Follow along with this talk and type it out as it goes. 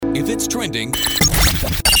If it's trending,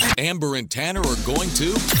 Amber and Tanner are going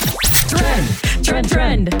to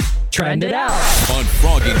Trend it out. on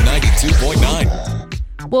Froggy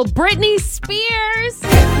 92.9. Well, Britney Spears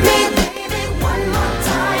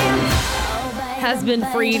has been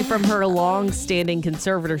freed from her long-standing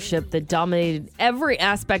conservatorship that dominated every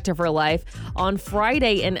aspect of her life. On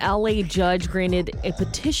Friday, an LA judge granted a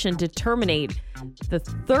petition to terminate the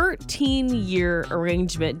 13-year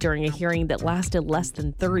arrangement during a hearing that lasted less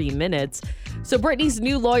than 30 minutes. So Britney's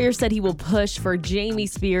new lawyer said he will push for Jamie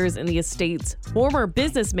Spears and the estate's former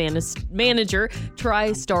business manager,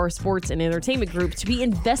 TriStar Sports and Entertainment Group, to be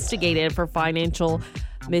investigated for financial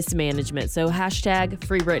mismanagement. So hashtag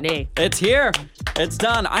free Britney. It's here. It's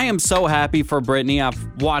done. I am so happy for Britney.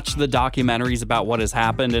 I've watched the documentaries about what has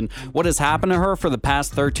happened, and what has happened to her for the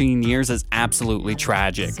past 13 years is absolutely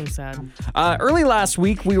tragic. So sad. Early last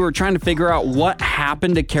week, we were trying to figure out what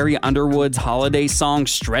happened to Carrie Underwood's holiday song,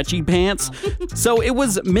 Stretchy Pants. So it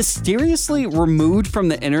was mysteriously removed from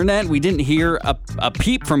the internet. We didn't hear a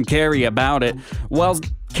peep from Carrie about it. Well,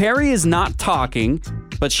 Carrie is not talking,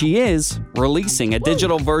 but she is releasing. A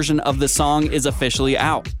digital version of the song is officially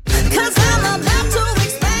out. 'Cause I'm about to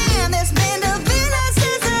expand this band of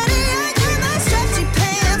elasticity. I got my stretchy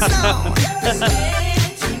pants on.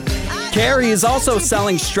 Carrie is also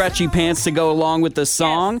selling stretchy pants to go along with the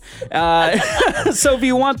song. So if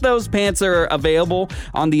you want those pants, they're available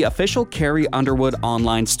on the official Carrie Underwood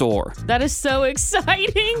online store. That is so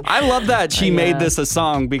exciting. I love that she Yeah. made this a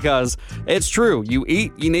song because it's true. You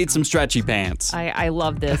eat, you need some stretchy pants. I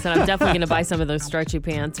love this, and I'm definitely going to buy some of those stretchy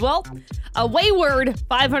pants. Well, a wayward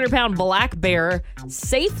 500-pound black bear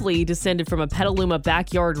safely descended from a Petaluma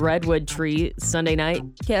backyard redwood tree Sunday night.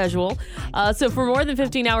 Casual. So for more than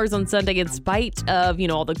 15 hours on Sunday, in spite of,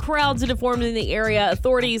 all the crowds that have formed in the area,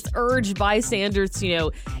 authorities urged bystanders to,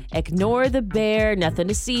 ignore the bear, nothing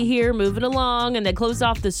to see here, moving along, and they closed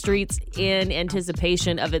off the streets in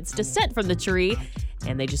anticipation of its descent from the tree.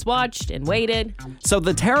 And they just watched and waited. So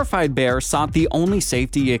the terrified bear sought the only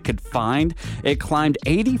safety it could find. It climbed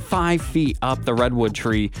 85 feet up the redwood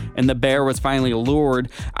tree, and the bear was finally lured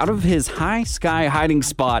out of his high sky hiding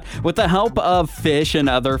spot with the help of fish and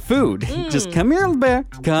other food. Just come here, little bear.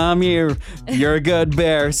 Come here. You're a good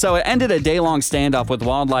bear. So it ended a day-long standoff with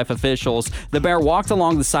wildlife officials. The bear walked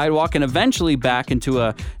along the sidewalk and eventually back into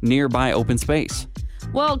a nearby open space.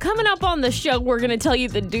 Well, coming up on the show, we're going to tell you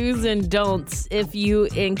the do's and don'ts if you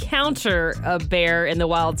encounter a bear in the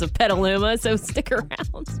wilds of Petaluma, so stick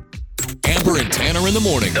around. Amber and Tanner in the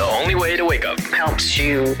morning The only way to wake up. Helps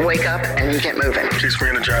you wake up and you get moving. She's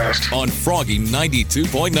re-energized. on Froggy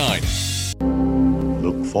 92.9.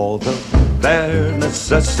 Look for the bare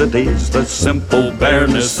necessities, the simple bare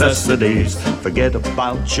necessities. Forget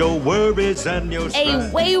about your worries and your A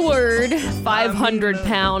strife. wayward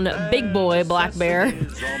 500-pound big boy black bear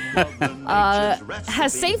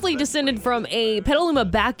has safely descended from a Petaluma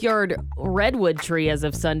backyard redwood tree as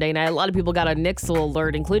of Sunday night. A lot of people got a Nixle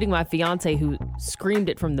alert, including my fiance, who screamed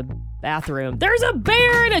it from the bathroom. There's a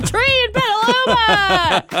bear in a tree in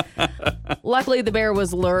Petaluma! Luckily, the bear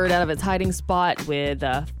was lured out of its hiding spot with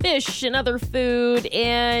fish and other food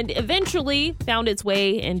and eventually found its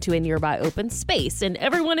way into a nearby open space. And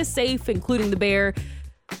everyone is safe, including the bear.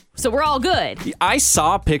 So we're all good. I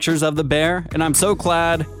saw pictures of the bear, and I'm so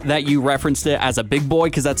glad that you referenced it as a big boy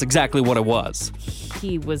because that's exactly what it was.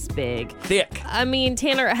 He was big. Thick. I mean,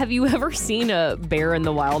 Tanner, have you ever seen a bear in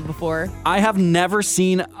the wild before? I have never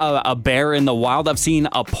seen a bear in the wild. I've seen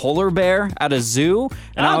a polar bear at a zoo,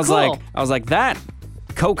 and Oh, I was cool. like, that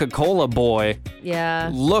Coca-Cola boy Yeah,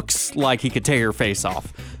 looks like he could tear your face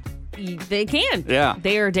off. they can. Yeah.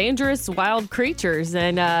 They are dangerous wild creatures.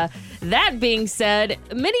 And that being said,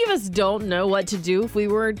 many of us don't know what to do if we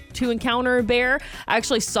were to encounter a bear. I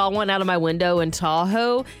actually saw one out of my window in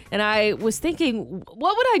Tahoe, and I was thinking,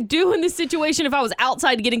 what would I do in this situation if I was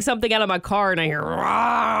outside getting something out of my car and I hear,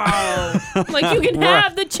 "Rawr." Like, you can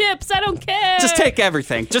have the chips, I don't care. Just take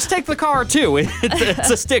everything. Just take the car, too. It's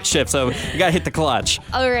a stick shift, so you gotta hit the clutch.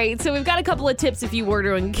 All right, so we've got a couple of tips if you were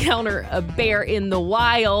to encounter a bear in the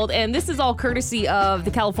wild, and this is all courtesy of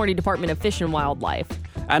the California Department of Fish and Wildlife.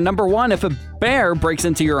 At number one, if a bear breaks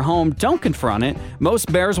into your home, don't confront it. Most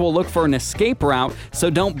bears will look for an escape route, so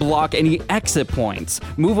don't block any exit points.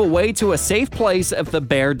 Move away to a safe place if the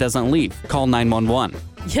bear doesn't leave. Call 911.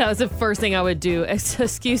 Yeah, that's the first thing I would do.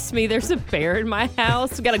 Excuse me, there's a bear in my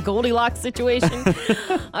house. We got a Goldilocks situation.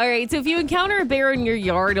 All right, so if you encounter a bear in your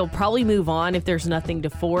yard, it'll probably move on if there's nothing to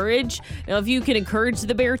forage. Now, if you can encourage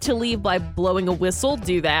the bear to leave by blowing a whistle,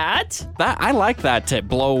 do that. I like that tip.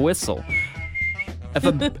 Blow a whistle.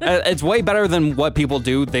 It's way better than what people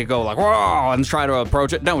do. They go like, whoa, and try to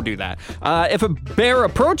approach it. Don't do that. If a bear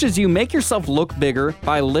approaches you, make yourself look bigger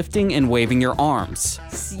by lifting and waving your arms.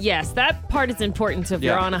 Yes, that part is important. So if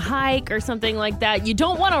Yeah. you're on a hike or something like that, you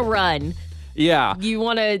don't want to run. Yeah. You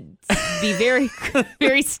want to be very,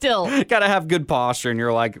 very still. Gotta have good posture, and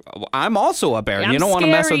you're like, I'm also a bear, and I'm you don't want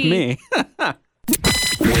to mess with me.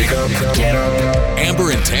 Wake up, get up.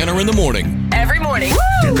 Amber and Tanner in the morning Every morning.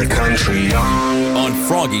 Get the country on. on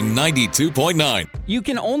Froggy 92.9. You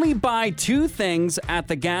can only buy 2 things at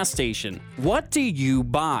the gas station. What do you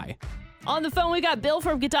buy? On the phone, we got Bill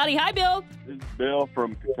from Katati. Hi, Bill. This is Bill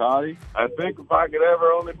from Katati. I think if I could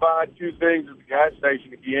ever only buy 2 things at the gas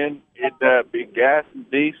station again, it'd be gas and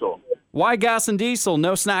diesel. Why gas and diesel?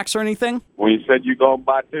 No snacks or anything? When you said you're going to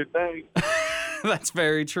buy 2 things. That's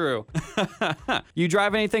very true. You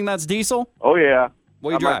drive anything that's diesel? Oh, yeah.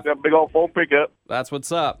 What do you drive? That big old Ford pickup. That's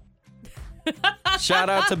what's up. Shout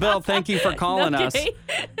out to Bill. Thank you for calling us. Okay.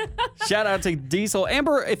 Shout out to Diesel.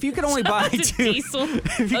 Amber, if you could only buy to 2 Diesel.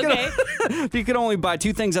 if you Okay. if you could only buy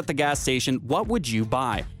 2 things at the gas station, what would you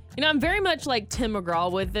buy? You know, I'm very much like Tim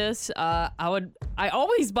McGraw with this. I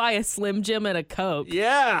always buy a Slim Jim and a Coke.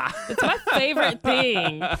 Yeah. It's my favorite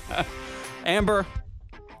thing. Amber,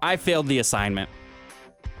 I failed the assignment.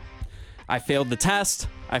 I failed the test.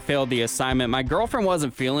 I failed the assignment. My girlfriend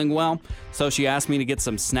wasn't feeling well, so she asked me to get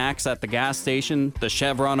some snacks at the gas station, the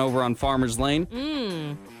Chevron over on Farmers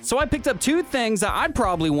Lane. So I picked up 2 things that I'd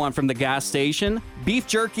probably want from the gas station: beef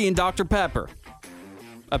jerky and Dr. Pepper.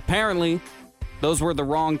 Apparently, those were the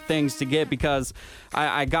wrong things to get because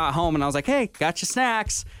I got home and I was like, hey, got your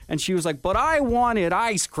snacks. And she was like, but I wanted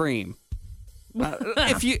ice cream.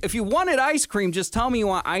 If you wanted ice cream, just tell me you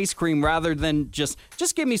want ice cream rather than just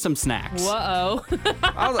give me some snacks. Whoa. And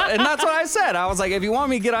that's what I said. I was like, if you want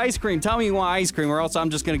me to get ice cream, tell me you want ice cream, or else I'm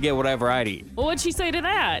just gonna get whatever I'd eat. Well, what'd she say to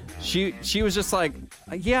that? She was just like,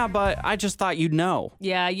 yeah, but I just thought you'd know.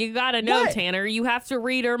 Yeah, you gotta know, What? Tanner. You have to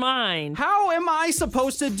read her mind. How am I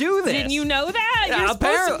supposed to do this? Didn't you know that? Yeah, You're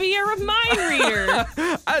supposed to be a mind reader.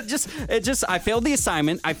 I failed the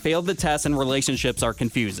assignment. I failed the test, and relationships are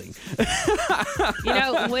confusing. You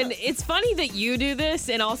know, when it's funny that you do this,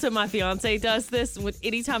 and also my fiance does this. When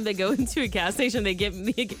anytime they go into a gas station, they give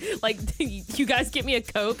me like, you guys get me a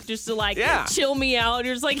Coke just to chill me out.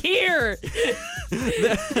 You're just like, here. You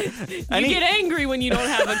get angry when you don't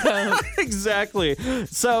have a Coke. Exactly.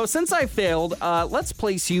 So since I failed, let's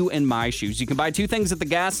place you in my shoes. You can buy 2 things at the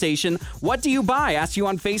gas station. What do you buy? Ask you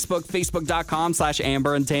on Facebook,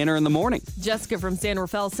 facebook.com/Amber and Tanner in the morning. Jessica from San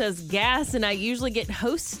Rafael says gas, and I usually get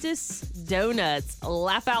Hostess donuts.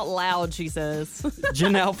 Laugh out loud, she says.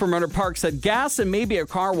 Janelle from Runner Park said gas and maybe a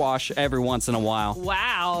car wash every once in a while.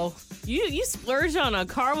 Wow. You splurge on a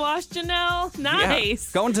car wash, Janelle? Nice.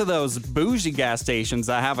 Yeah. Going to those bougie gas stations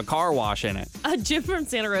that have a car wash in it. Jim from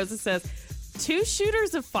Santa Rosa says, 2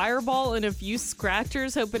 shooters of Fireball and a few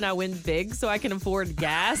scratchers, hoping I win big so I can afford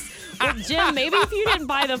gas. Well, Jim, maybe if you didn't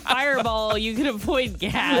buy the Fireball, you could avoid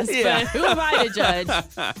gas. Yeah. But who am I to judge?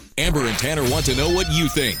 Amber and Tanner want to know what you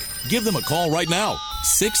think. Give them a call right now.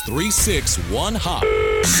 636-1HOP.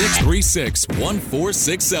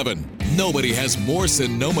 636-1467. Nobody has more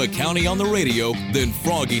Sonoma County on the radio than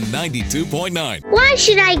Froggy 92.9. Why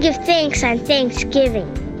should I give thanks on Thanksgiving?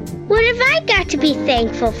 What have I got to be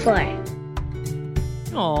thankful for?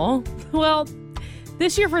 Aw. Well,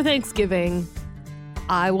 this year for Thanksgiving,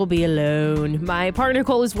 I will be alone. My partner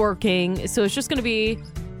Cole is working, so it's just going to be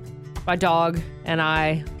my dog and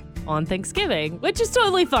I on Thanksgiving, which is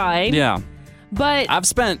totally fine. Yeah. But I've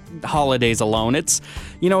spent holidays alone. It's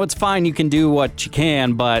fine. You can do what you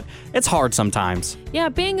can, but it's hard sometimes. yeah,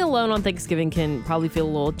 being alone on Thanksgiving can probably feel a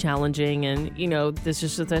little challenging. And, this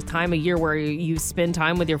is just a time of year where you spend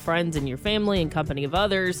time with your friends and your family and company of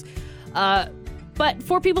others. But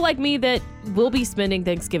for people like me that will be spending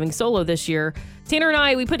Thanksgiving solo this year, Tanner and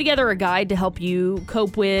I, we put together a guide to help you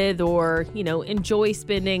cope with or, enjoy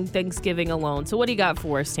spending Thanksgiving alone. So what do you got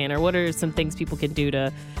for us, Tanner? What are some things people can do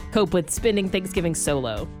to cope with spending Thanksgiving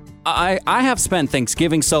solo? I have spent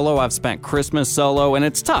Thanksgiving solo. I've spent Christmas solo, and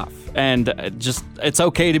it's tough. And it's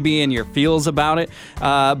okay to be in your feels about it.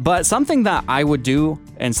 But something that I would do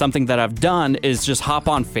and something that I've done is just hop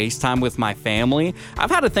on FaceTime with my family.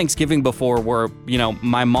 I've had a Thanksgiving before where,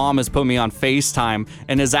 my mom has put me on FaceTime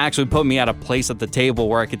and has actually put me at a place at the table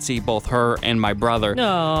where I could see both her and my brother.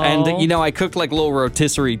 Aww. And, I cooked like little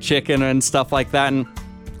rotisserie chicken and stuff like that. And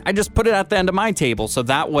I just put it at the end of my table. So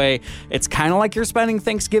that way it's kind of like you're spending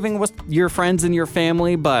Thanksgiving with your friends and your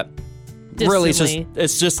family, but really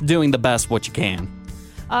it's just doing the best what you can.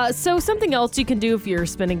 So something else you can do if you're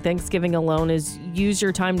spending Thanksgiving alone is use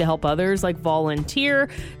your time to help others, like volunteer.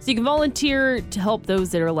 So you can volunteer to help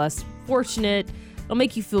those that are less fortunate. It'll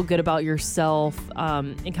make you feel good about yourself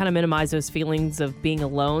and kind of minimize those feelings of being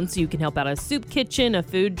alone. So you can help out a soup kitchen, a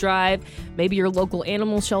food drive. Maybe your local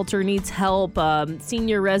animal shelter needs help,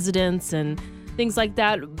 senior residents and things like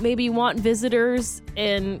that. Maybe you want visitors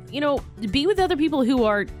and, be with other people who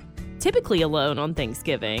are typically alone on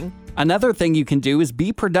Thanksgiving. Another thing you can do is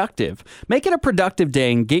be productive. Make it a productive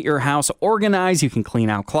day and get your house organized. You can clean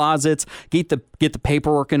out closets, get the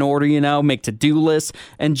paperwork in order, make to-do lists,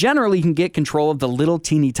 and generally you can get control of the little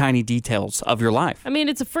teeny tiny details of your life. I mean,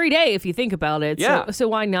 it's a free day if you think about it. Yeah. So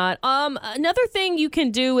why not? Another thing you can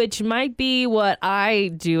do, which might be what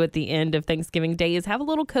I do at the end of Thanksgiving Day, is have a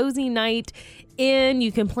little cozy night in.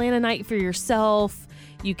 You can plan a night for yourself.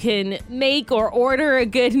 You can make or order a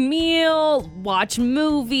good meal, watch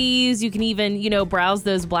movies. You can even, browse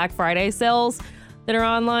those Black Friday sales that are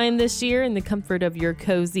online this year in the comfort of your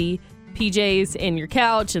cozy PJs and your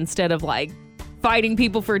couch instead of fighting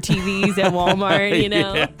people for TVs at Walmart,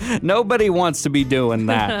 Yeah. Nobody wants to be doing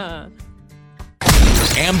that.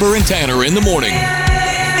 Amber and Tanner in the morning.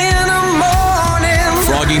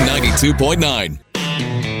 Froggy 92.9.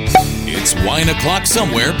 It's wine o'clock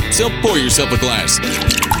somewhere, so pour yourself a glass.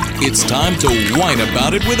 It's time to whine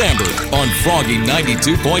about it with Amber on Froggy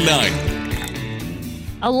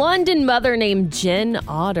 92.9. A London mother named Jen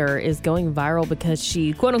Otter is going viral because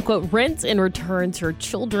she, quote-unquote, rents and returns her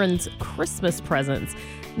children's Christmas presents.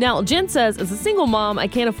 Now, Jen says, as a single mom, I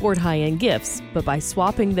can't afford high-end gifts, but by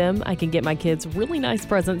swapping them, I can get my kids really nice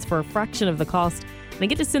presents for a fraction of the cost, and I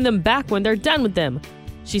get to send them back when they're done with them.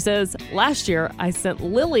 She says, last year, I sent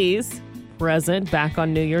Lily's present back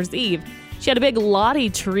on New Year's Eve. She had a big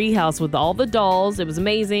Lottie treehouse with all the dolls. It was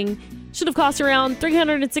amazing. Should have cost around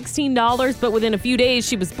 $316, but within a few days,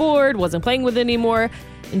 she was bored, wasn't playing with it anymore.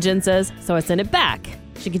 And Jen says, so I sent it back.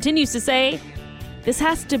 She continues to say, this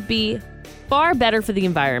has to be far better for the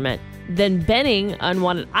environment than banning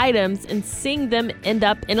unwanted items and seeing them end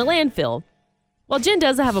up in a landfill. While Jen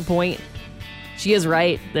does have a point, she is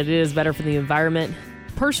right that it is better for the environment.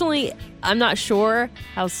 Personally, I'm not sure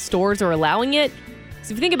how stores are allowing it.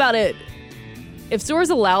 So if you think about it, if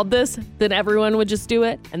stores allowed this, then everyone would just do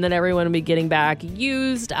it. And then everyone would be getting back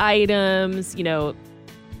used items,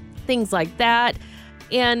 things like that.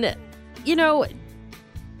 And,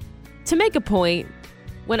 to make a point,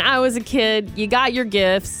 when I was a kid, you got your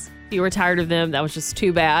gifts. If you were tired of them, that was just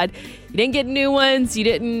too bad. You didn't get new ones. You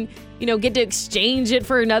didn't, get to exchange it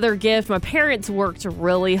for another gift. My parents worked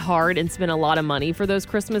really hard and spent a lot of money for those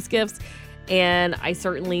Christmas gifts. And I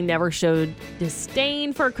certainly never showed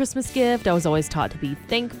disdain for a Christmas gift. I was always taught to be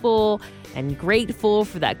thankful and grateful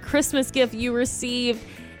for that Christmas gift you received.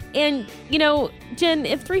 And, Jen,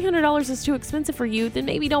 if $300 is too expensive for you, then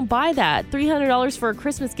maybe don't buy that. $300 for a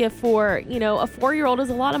Christmas gift for, a 4-year-old is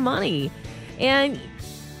a lot of money. And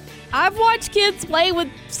I've watched kids play with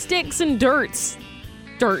sticks and dirt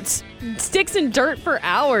for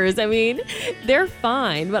hours. I mean, they're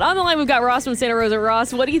fine. But on the line, we've got Ross from Santa Rosa.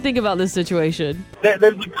 Ross, what do you think about this situation? There's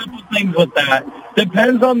a couple things with that.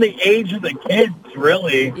 Depends on the age of the kids,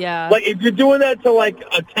 really. Yeah. If you're doing that to, a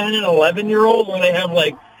 10 and 11-year-old where they have,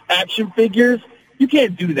 action figures, you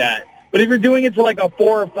can't do that. But if you're doing it to, a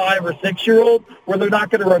 4 or 5 or 6-year-old where they're not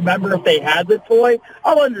going to remember if they had the toy,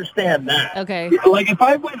 I'll understand that. Okay. If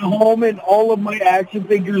I went home and all of my action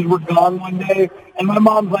figures were gone one day and my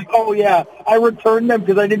mom's like, oh, yeah, I returned them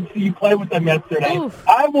because I didn't see you play with them yesterday, Oof.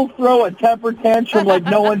 I will throw a temper tantrum like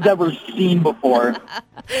no one's ever seen before.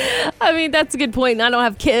 I mean, that's a good point. And I don't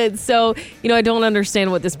have kids, so, I don't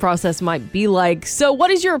understand what this process might be like. So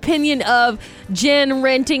what is your opinion of Jen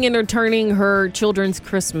renting and returning her children's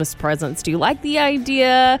Christmas presents? Do you like the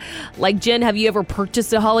idea? Like, Jen, have you ever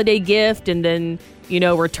purchased a holiday gift and then,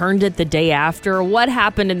 returned it the day after? What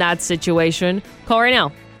happened in that situation? Call right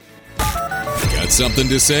now. Got something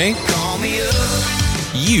to say? Call me up.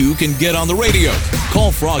 You can get on the radio.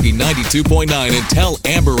 Call Froggy 92.9 and tell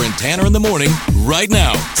Amber and Tanner in the morning right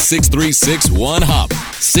now. 636-1HOP.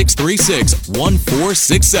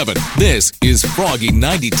 636-1467. This is Froggy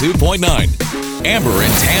 92.9. Amber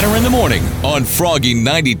and Tanner in the morning on Froggy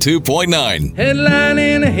 92.9. Headline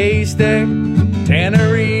in a haystack.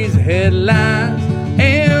 Tanner reads headlines.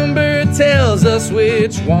 Amber tells us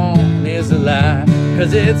which one is a lie.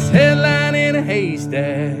 'Cause it's headline in a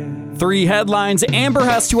haystack. 3 headlines. Amber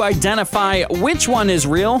has to identify which one is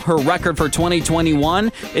real. Her record for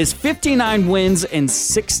 2021 is 59 wins and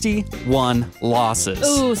 61 losses.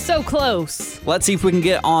 Ooh, so close. Let's see if we can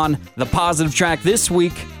get on the positive track this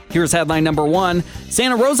week. Here's headline number 1.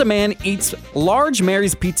 Santa Rosa man eats large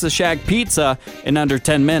Mary's Pizza Shack pizza in under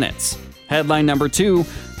 10 minutes. Headline number 2.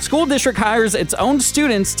 School district hires its own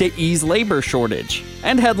students to ease labor shortage.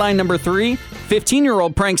 And headline number 3.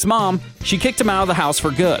 15-year-old pranks mom. She kicked him out of the house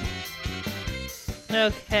for good.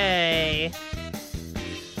 Okay.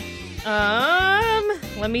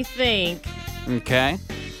 Let me think. Okay.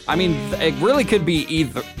 I mean, it really could be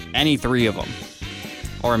any 3 of them.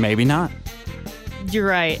 Or maybe not. You're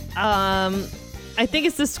right. I think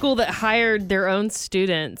it's the school that hired their own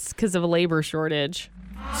students because of a labor shortage.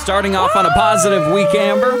 Starting off on a positive week,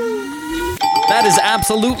 Amber. That is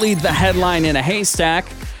absolutely the headline in a haystack.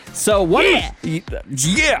 So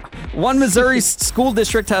one Missouri school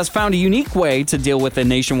district has found a unique way to deal with a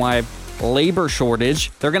nationwide labor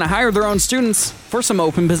shortage. They're going to hire their own students for some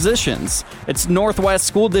open positions. It's Northwest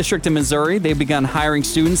School District in Missouri. They've begun hiring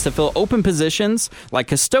students to fill open positions like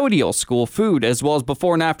custodial, school food, as well as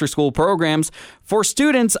before and after school programs for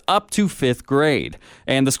students up to 5th grade.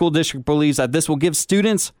 And the school district believes that this will give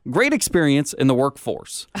students great experience in the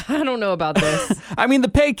workforce. I don't know about this. I mean, the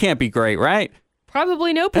pay can't be great, right?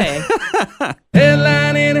 Probably no pay.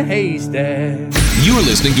 Headline in a haystack. You're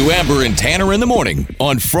listening to Amber and Tanner in the morning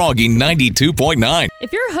on Froggy 92.9.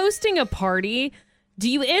 If you're hosting a party, do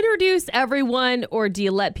you introduce everyone or do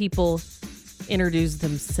you let people introduce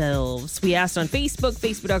themselves? We asked on Facebook,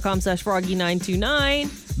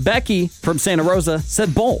 facebook.com/Froggy929. Becky from Santa Rosa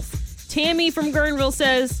said both. Tammy from Guerneville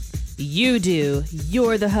says, you do.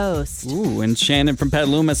 You're the host. Ooh, and Shannon from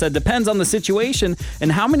Petaluma said, depends on the situation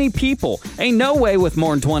and how many people. Ain't no way with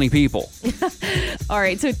more than 20 people. All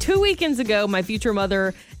right, so 2 weekends ago, my future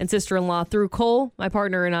mother and sister-in-law threw Cole, my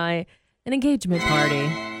partner, and I an engagement party.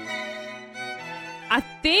 I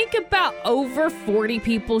think about over 40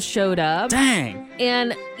 people showed up. Dang.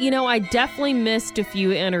 And, I definitely missed a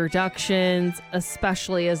few introductions,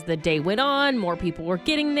 especially as the day went on. More people were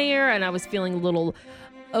getting there, and I was feeling a little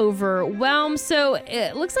overwhelmed. So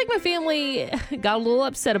it looks like my family got a little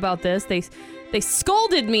upset about this. They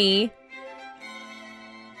scolded me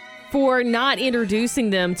for not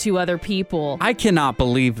introducing them to other people. I cannot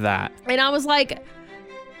believe that. And I was like,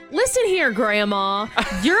 listen here, Grandma,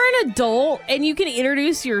 you're an adult and you can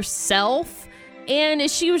introduce yourself. And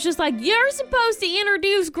she was just like, you're supposed to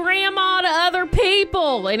introduce Grandma to other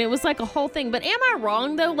people. And it was like a whole thing. But am I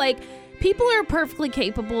wrong, though? Like, people are perfectly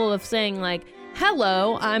capable of saying, like,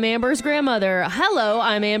 hello, I'm Amber's grandmother. Hello,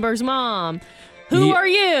 I'm Amber's mom. Who are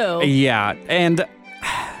you? Yeah, and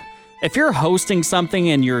if you're hosting something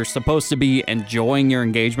and you're supposed to be enjoying your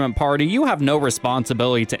engagement party, you have no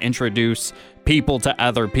responsibility to introduce people to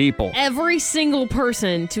other people. Every single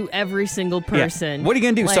person to every single person. Yeah. What are you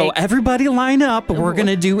going to do? So everybody line up. We're going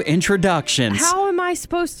to do introductions. How am I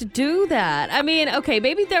supposed to do that? I mean, okay,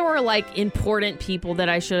 maybe there were like important people that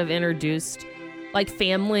I should have introduced. Like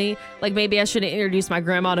family, like maybe I should have introduced my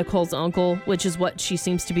grandma to Cole's uncle, which is what she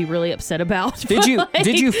seems to be really upset about. Did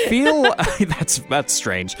you feel that's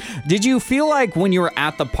strange? Did you feel like when you were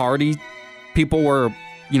at the party, people were,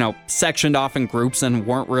 sectioned off in groups and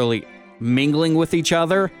weren't really mingling with each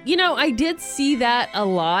other? I did see that a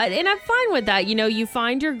lot, and I'm fine with that. You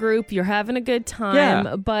find your group, you're having a good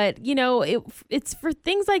time, but it's for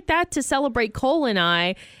things like that to celebrate Cole and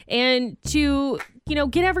I, and to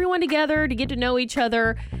get everyone together to get to know each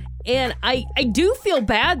other. And I do feel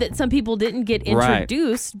bad that some people didn't get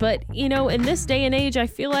introduced, but, in this day and age, I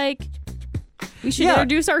feel like we should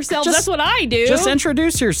introduce ourselves. That's what I do. Just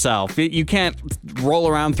introduce yourself. You can't roll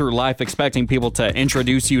around through life expecting people to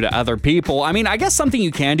introduce you to other people. I mean, I guess something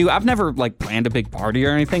you can do. I've never planned a big party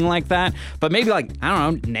or anything like that, but maybe I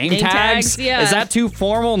don't know, name tags. Yeah. Is that too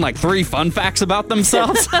formal? And 3 fun facts about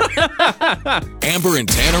themselves? Amber and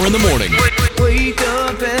Tanner in the morning. Wake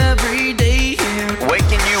up every day.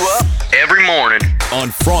 Waking you up every morning. On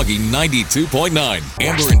Froggy 92.9,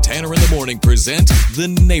 Amber and Tanner in the morning present The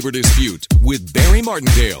Neighbor Dispute with Barry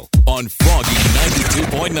Martindale on Froggy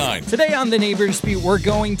 92.9. Today on The Neighbor Dispute, we're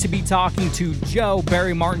going to be talking to Joe.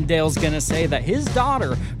 Barry Martindale's going to say that his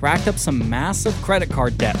daughter racked up some massive credit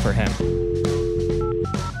card debt for him.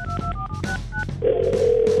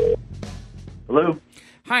 Hello?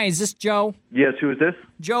 Hi, is this Joe? Yes, who is this?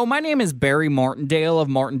 Joe, my name is Barry Martindale of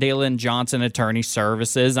Martindale & Johnson Attorney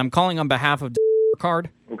Services. I'm calling on behalf of card.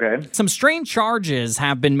 Okay. Some strange charges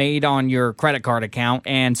have been made on your credit card account,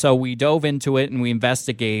 and so we dove into it and we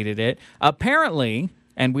investigated it. Apparently,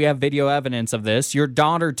 and we have video evidence of this, your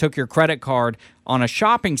daughter took your credit card on a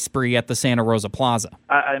shopping spree at the Santa Rosa Plaza.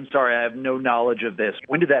 I'm sorry, I have no knowledge of this.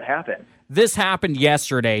 When did that happen? This happened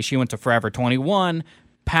yesterday. She went to Forever 21,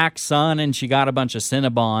 packed sun and she got a bunch of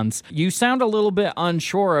Cinnabons. You sound a little bit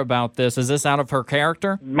unsure about this. Is this out of her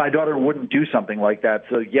character? My daughter wouldn't do something like that.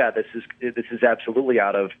 So yeah, this is absolutely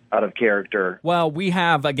out of character. Well, we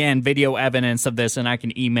have, again, video evidence of this, and I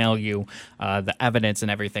can email you the evidence and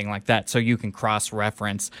everything like that so you can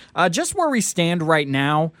cross-reference. Just where we stand right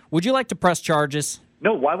now, would you like to press charges?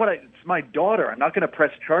 No, why would I? It's my daughter. I'm not going to press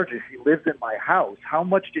charges. She lives in my house. How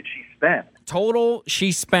much did she spend? Total,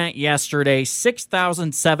 she spent yesterday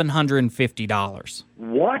 $6,750.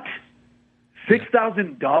 What?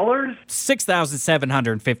 $6,000?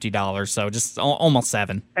 $6,750, so just almost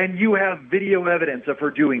 $7,000. And you have video evidence of her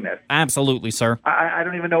doing this? Absolutely, sir. I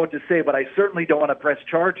don't even know what to say, but I certainly don't want to press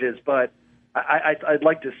charges, but I'd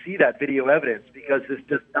like to see that video evidence because this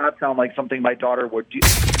does not sound like something my daughter would do.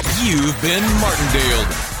 You've been Martindale.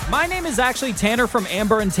 My name is actually Tanner from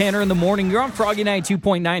Amber and Tanner in the Morning. You're on Froggy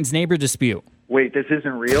 92.9's Neighbor Dispute. Wait, this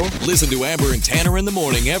isn't real? Listen to Amber and Tanner in the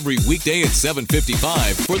Morning every weekday at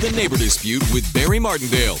 7:55 for the Neighbor Dispute with Barry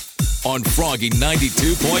Martindale on Froggy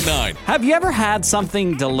 92.9. Have you ever had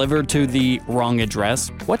something delivered to the wrong address?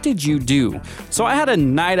 What did you do? So I had a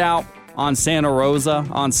night out on Santa Rosa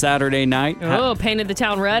on Saturday night. Oh, painted the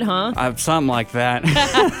town red, huh? Something like that.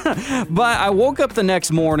 But I woke up the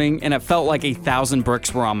next morning and it felt like 1,000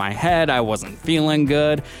 bricks were on my head. I wasn't feeling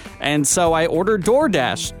good. And so I ordered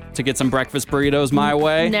DoorDash to get some breakfast burritos my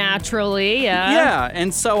way. Naturally, yeah. Yeah,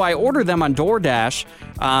 and so I ordered them on DoorDash.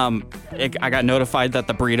 I got notified that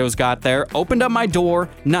the burritos got there. Opened up my door,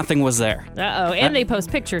 nothing was there. Uh-oh, and they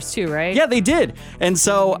post pictures too, right? Yeah, they did. And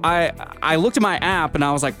so I looked at my app and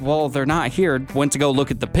I was like, well, they're not here. Went to go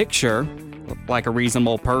look at the picture, like a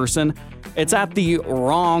reasonable person. It's at the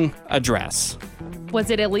wrong address. Was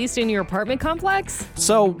it at least in your apartment complex?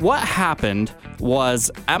 So what happened was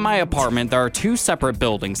at my apartment, there are two separate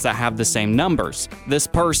buildings that have the same numbers. This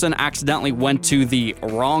person accidentally went to the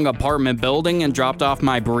wrong apartment building and dropped off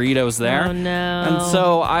my burritos there. Oh, no. And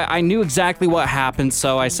so I knew exactly what happened.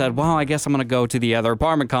 So I said, well, I guess I'm going to go to the other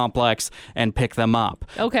apartment complex and pick them up.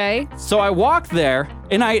 Okay. So I walked there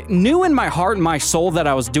and I knew in my heart and my soul that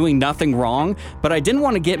I was doing nothing wrong, but I didn't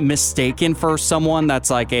want to get mistaken for someone that's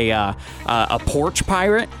like a porch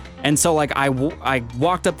pirate. And so like I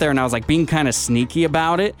walked up there and I was like being kind of sneaky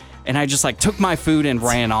about it, and I just like took my food and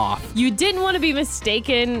ran off. You didn't want to be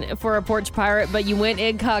mistaken for a porch pirate, but you went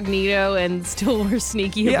incognito and still were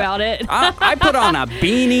sneaky about it. I put on a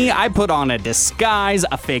beanie, I put on a disguise,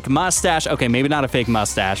 a fake mustache. Okay, maybe not a fake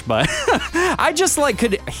mustache, but I just like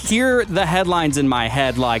could hear the headlines in my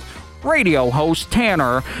head like, radio host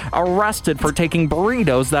Tanner arrested for taking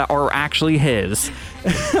burritos that are actually his.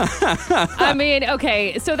 I mean,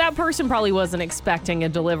 okay, so that person probably wasn't expecting a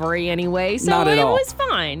delivery anyway, so Not at all. It was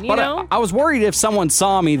fine, you But know? I was worried if someone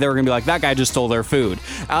saw me, they were going to be like, that guy just stole their food.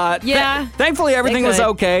 Yeah. Thankfully, everything was could.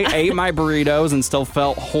 okay. Ate my burritos and still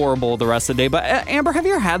felt horrible the rest of the day. But Amber, have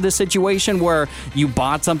you ever had this situation where you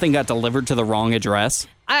bought something, got delivered to the wrong address?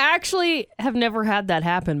 I actually have never had that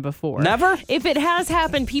happen before. Never? If it has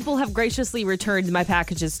happened, people have graciously returned my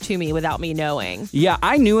packages to me without me knowing. Yeah,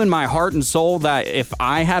 I knew in my heart and soul that if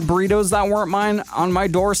I had burritos that weren't mine on my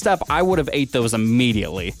doorstep, I would have ate those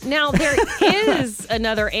immediately. Now, there is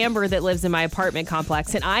another Amber that lives in my apartment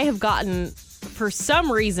complex, and I have gotten, for some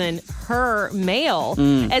reason, her mail.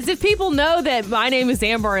 As if people know that my name is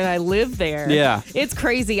Amber and I live there. Yeah. It's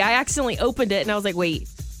crazy. I accidentally opened it, and I was like, wait.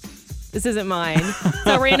 This isn't mine. So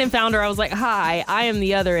I ran and found her. I was like, hi, I am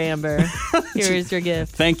the other Amber. Here's your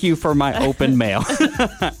gift. Thank you for my open mail.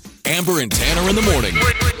 Amber and Tanner in the Morning.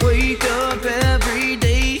 Wake up every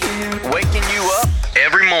day. Waking you up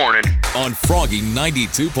every morning. On Froggy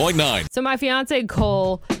 92.9. So my fiance,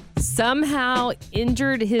 Cole, somehow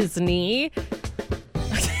injured his knee.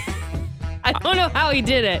 I don't know how he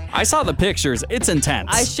did it. I saw the pictures. It's intense.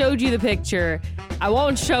 I showed you the picture. I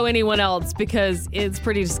won't show anyone else because it's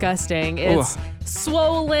pretty disgusting. It's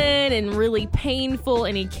swollen and really painful,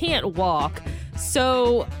 and he can't walk.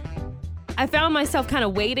 So I found myself kind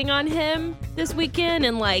of waiting on him this weekend,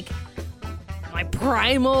 and like my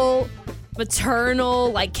primal maternal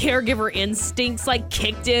like caregiver instincts like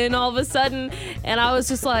kicked in all of a sudden, and I was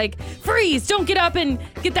just like, freeze, don't get up and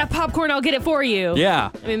get that popcorn, I'll get it for you.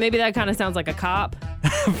 Yeah. I mean, maybe that kind of sounds like a cop.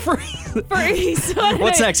 Freeze.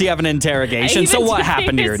 What's next? You have an interrogation. So what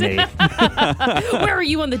happened to your knee? Where were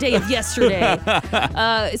you on the day of yesterday?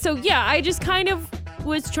 So yeah, I just kind of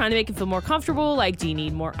was trying to make him feel more comfortable. Like, do you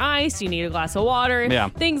need more ice? Do you need a glass of water? Yeah.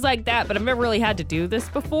 Things like that. But I've never really had to do this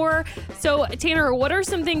before. So Tanner, what are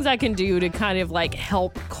some things I can do to kind of like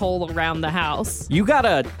help Cole around the house? You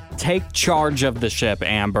gotta take charge of the ship,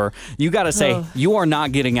 Amber. You gotta say, you are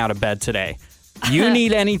not getting out of bed today. You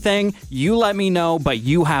need anything, you let me know, but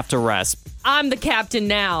you have to rest. I'm the captain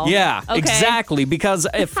now. Yeah, okay. exactly. Because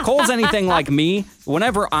if Cole's anything like me,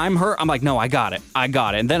 whenever I'm hurt, I'm like, no, I got it.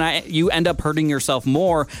 And then you end up hurting yourself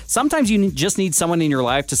more. Sometimes you just need someone in your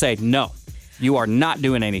life to say, no, you are not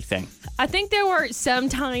doing anything. I think there were some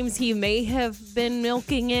times he may have been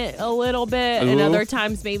milking it a little bit, and other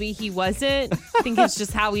times maybe he wasn't. I think it's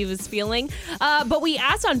just how he was feeling. But we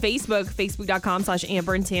asked on Facebook,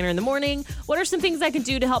 facebook.com/Amber and Tanner in the morning, what are some things I can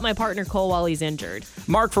do to help my partner Cole while he's injured?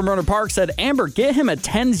 Mark from Roner Park said, Amber, get him a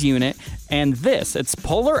TENS unit. And it's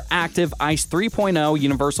Polar Active Ice 3.0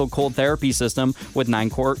 Universal Cold Therapy System with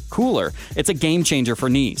 9-quart cooler. It's a game changer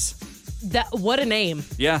for knees. What a name.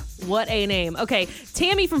 Yeah. What a name. Okay,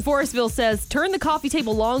 Tammy from Forestville says, turn the coffee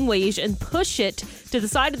table long ways and push it to the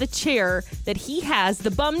side of the chair that he has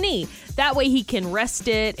the bum knee. That way he can rest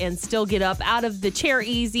it and still get up out of the chair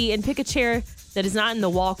easy and pick a chair that is not in the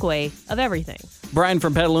walkway of everything. Brian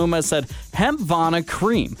from Petaluma said, Hempvana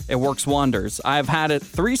cream. It works wonders. I've had it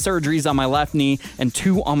 3 surgeries on my left knee and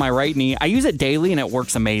 2 on my right knee. I use it daily and it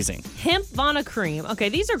works amazing. Hempvana cream. Okay,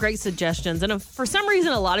 these are great suggestions. And for some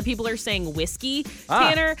reason, a lot of people are saying whiskey,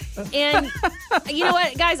 Tanner. And you know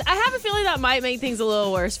what, guys? I have a feeling that might make things a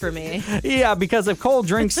little worse for me. Yeah, because if Cole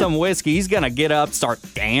drinks some whiskey, he's going to get up, start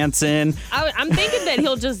dancing. I'm thinking that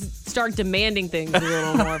he'll just start demanding things a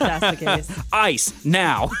little more if that's the case. Ice,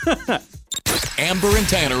 now. Amber and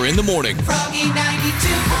Tanner in the morning. Froggy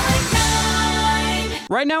 92.9.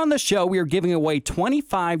 Right now on the show, we are giving away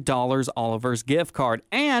 $25 Oliver's gift card,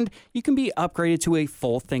 and you can be upgraded to a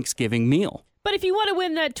full Thanksgiving meal. But if you want to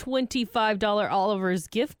win that $25 Oliver's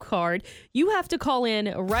gift card, you have to call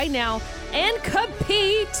in right now and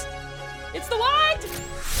compete. It's the what?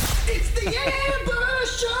 It's the Amber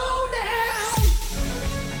Showdown.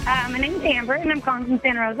 My name's Amber, and I'm calling from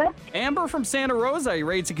Santa Rosa. Amber from Santa Rosa, are you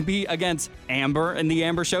ready to compete against Amber in the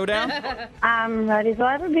Amber Showdown? I'm ready as I'll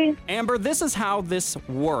ever be. Amber, this is how this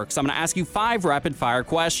works. I'm going to ask you 5 rapid-fire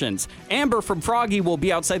questions. Amber from Froggy will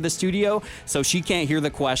be outside the studio, so she can't hear the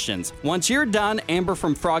questions. Once you're done, Amber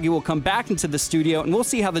from Froggy will come back into the studio, and we'll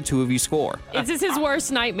see how the two of you score. This is his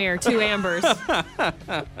worst nightmare, 2 Ambers. All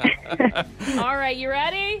right, you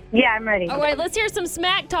ready? Yeah, I'm ready. All right, let's hear some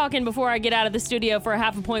smack talking before I get out of the studio for a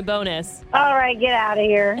half-a-point bonus. All right, get out of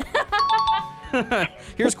here.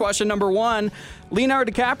 Here's question number 1.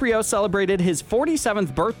 Leonardo DiCaprio celebrated his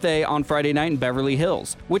 47th birthday on Friday night in Beverly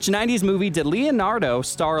Hills. Which 90s movie did Leonardo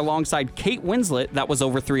star alongside Kate Winslet that was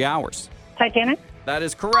over 3 hours? Titanic. That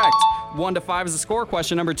is correct. 1 to 5 is the score.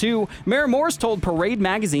 Question number 2. Mary Morris told Parade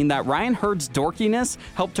magazine that Ryan Hurd's dorkiness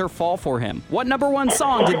helped her fall for him. What number 1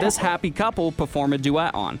 song did this happy couple perform a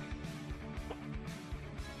duet on?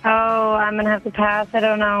 Oh, I'm going to have to pass. I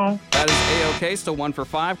don't know. That is A-OK, still 1 for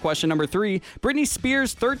 5. Question number 3. Britney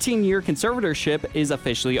Spears' 13-year conservatorship is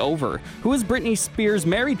officially over. Who is Britney Spears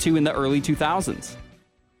married to in the early 2000s?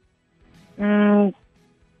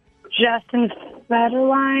 Justin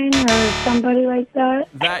Federline or somebody like that.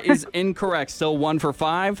 That is incorrect. Still 1 for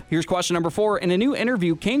 5. Here's question number 4. In a new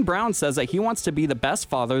interview, Kane Brown says that he wants to be the best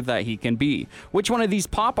father that he can be. Which one of these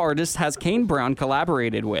pop artists has Kane Brown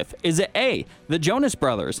collaborated with? Is it A, the Jonas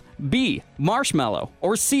Brothers, B, Marshmello,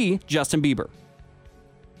 or C, Justin Bieber?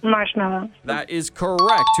 Marshmello. That is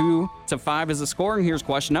correct. 2 to 5 is the score. And here's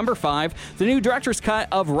question number 5. The new director's cut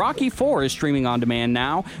of Rocky IV is streaming on demand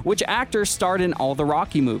now. Which actor starred in all the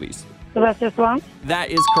Rocky movies? Sylvester Stallone. That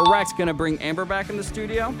is correct. Going to bring Amber back in the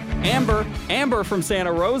studio. Amber from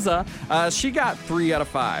Santa Rosa. She got 3 out of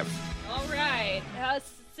 5. All right.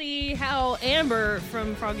 Let's see how Amber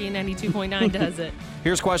from Froggy 92.9 does it.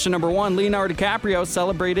 Here's question number 1. Leonardo DiCaprio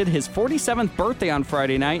celebrated his 47th birthday on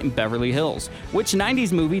Friday night in Beverly Hills. Which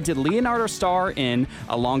 90s movie did Leonardo star in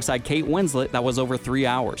alongside Kate Winslet that was over 3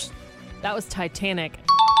 hours? That was Titanic.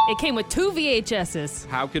 It came with 2 VHSs.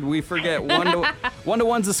 How could we forget? 1 to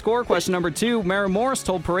 1's the score. Question number 2. Mary Morris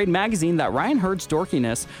told Parade magazine that Ryan Hurd's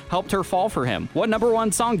dorkiness helped her fall for him. What number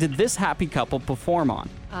 1 song did this happy couple perform on?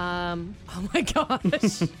 Oh my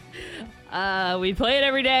gosh. We play it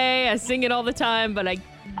every day. I sing it all the time, but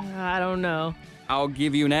I don't know. I'll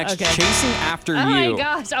give you an X. Okay. Chasing After You. Oh my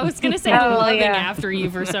gosh. I was going to say Loving After You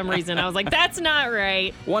for some reason. I was like, that's not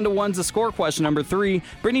right. 1 to 1's the score. Question number 3.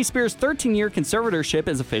 Britney Spears' 13-year conservatorship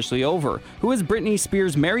is officially over. Who is Britney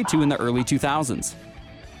Spears married to in the early 2000s?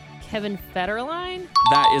 Kevin Federline?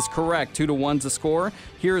 That is correct. 2 to 1's the score.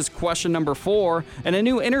 Here is question number 4. In a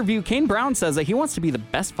new interview, Kane Brown says that he wants to be the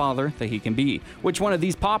best father that he can be. Which one of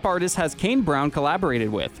these pop artists has Kane Brown collaborated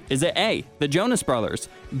with? Is it A, the Jonas Brothers,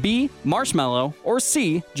 B, Marshmello, or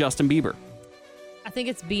C, Justin Bieber? I think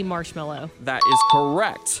it's B, Marshmello. That is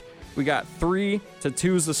correct. We got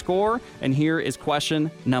 3-2 is the score, and here is question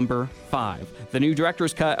number 5. The new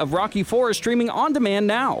director's cut of Rocky IV is streaming on demand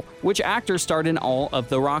now. Which actor starred in all of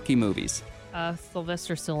the Rocky movies?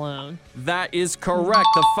 Sylvester Stallone. That is correct.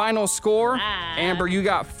 The final score, Amber, you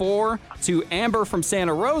got 4 to Amber from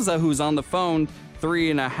Santa Rosa, who's on the phone,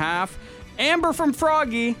 3.5. Amber from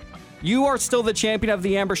Froggy, you are still the champion of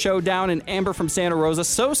the Amber Showdown, and Amber from Santa Rosa,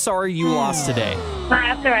 so sorry you lost today.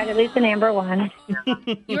 That's all right. At least an Amber won.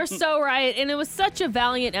 You're so right, and it was such a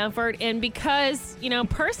valiant effort, and because,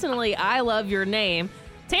 personally, I love your name,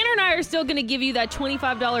 Tanner and I are still going to give you that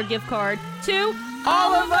 $25 gift card to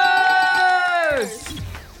Oliver's!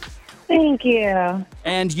 Thank you.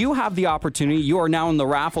 And you have the opportunity, you are now in the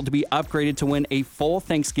raffle to be upgraded to win a full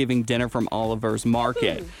Thanksgiving dinner from Oliver's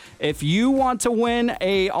Market. If you want to win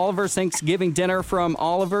a Oliver's Thanksgiving dinner from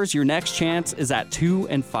Oliver's, your next chance is at 2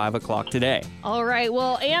 and 5 o'clock today. All right,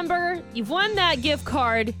 well, Amber, you've won that gift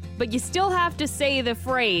card, but you still have to say the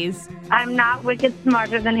phrase. I'm not wicked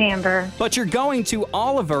smarter than Amber. But you're going to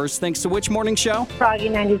Oliver's thanks to which morning show? Froggy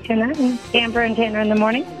 92.9. Amber and Tanner in the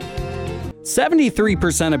morning.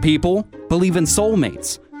 73% of people believe in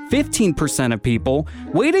soulmates. 15% of people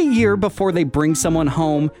wait a year before they bring someone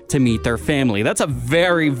home to meet their family. That's a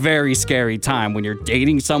very, very scary time when you're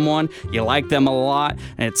dating someone, you like them a lot,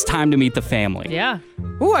 and it's time to meet the family. Yeah.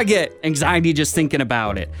 Ooh, I get anxiety just thinking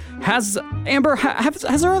about it. Amber, has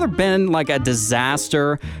there ever been like a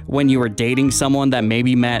disaster when you were dating someone that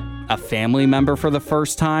maybe met a family member for the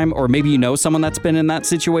first time, or maybe you know someone that's been in that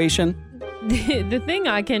situation? The thing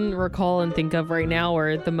I can recall and think of right now, or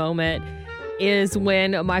at the moment, is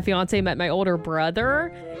when my fiance met my older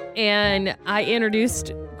brother, and I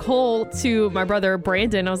introduced Cole to my brother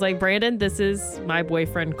Brandon. I was like, Brandon, this is my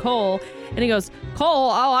boyfriend Cole. And he goes, Cole,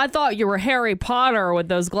 I thought you were Harry Potter with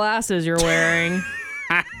those glasses you're wearing.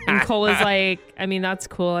 And Cole was like, I mean, that's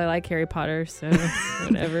cool. I like Harry Potter, so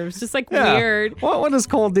whatever. It was just weird. What does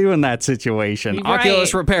Cole do in that situation? Right.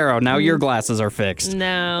 Oculus Reparo. Now your glasses are fixed.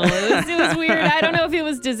 No, it was weird. I don't know if it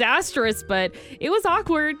was disastrous, but it was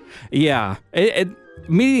awkward. Yeah.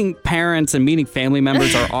 Meeting parents and meeting family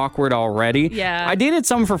members are awkward already. Yeah. I dated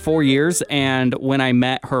someone for 4 years, and when I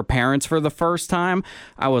met her parents for the first time,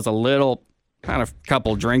 I was a little kind of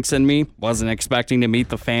couple drinks in me, wasn't expecting to meet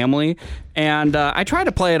the family, and I tried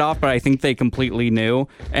to play it off, but I think they completely knew,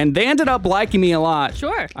 and they ended up liking me a lot.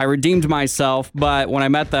 Sure. I redeemed myself, but when I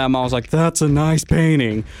met them, I was like, that's a nice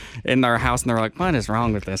painting in their house, and they're like, what is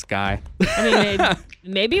wrong with this guy? I mean,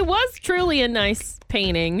 maybe it was truly a nice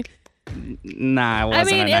painting. Nah, it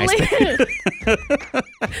wasn't a nice painting.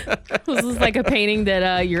 Was this like a painting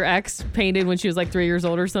that your ex painted when she was like 3 years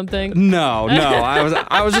old or something? No.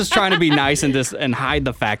 I was just trying to be nice and hide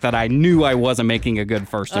the fact that I knew I wasn't making a good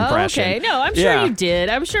first impression. Okay, no, I'm sure you did.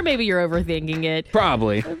 I'm sure maybe you're overthinking it.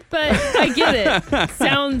 Probably. But I get it.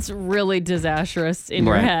 Sounds really disastrous in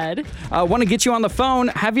your head. I want to get you on the phone.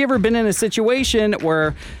 Have you ever been in a situation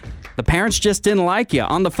where the parents just didn't like you?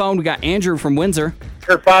 On the phone, we got Andrew from Windsor.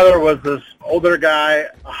 Her father was this older guy,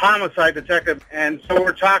 a homicide detective, and so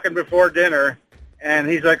we're talking before dinner, and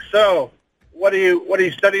he's like, so, what are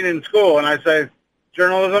you studying in school? And I say,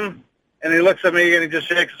 journalism. And he looks at me and he just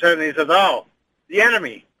shakes his head and he says, oh, the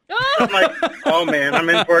enemy. I'm like, oh man, I'm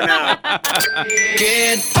in for it now.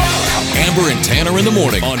 Amber and Tanner in the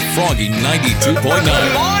morning on Froggy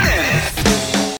 92.9.